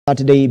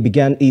Saturday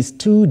began his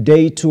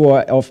two-day tour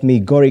of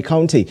Migori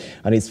County.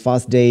 On his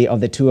first day of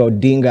the tour,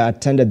 Odinga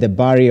attended the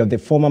burial of the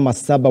former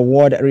Masaba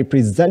Ward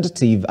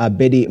representative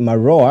Abedi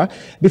Maroa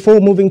before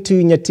moving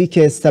to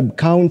Nyatike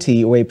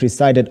sub-county, where he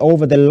presided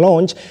over the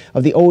launch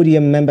of the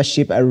ODM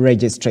membership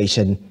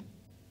registration.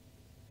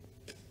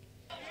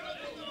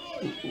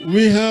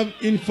 We have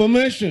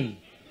information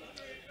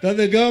that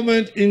the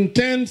government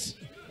intends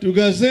to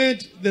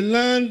gazette the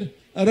land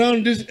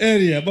around this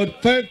area,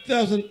 about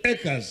 5,000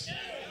 acres,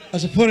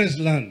 as a forest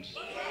land.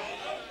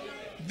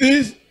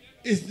 This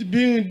is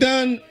being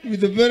done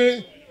with a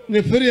very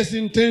nefarious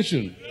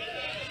intention.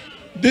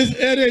 This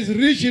area is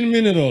rich in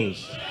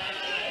minerals,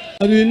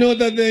 and we know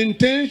that the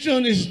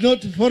intention is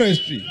not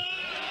forestry.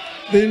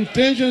 The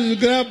intention is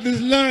to grab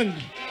this land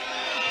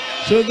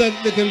so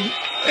that they can be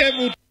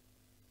able to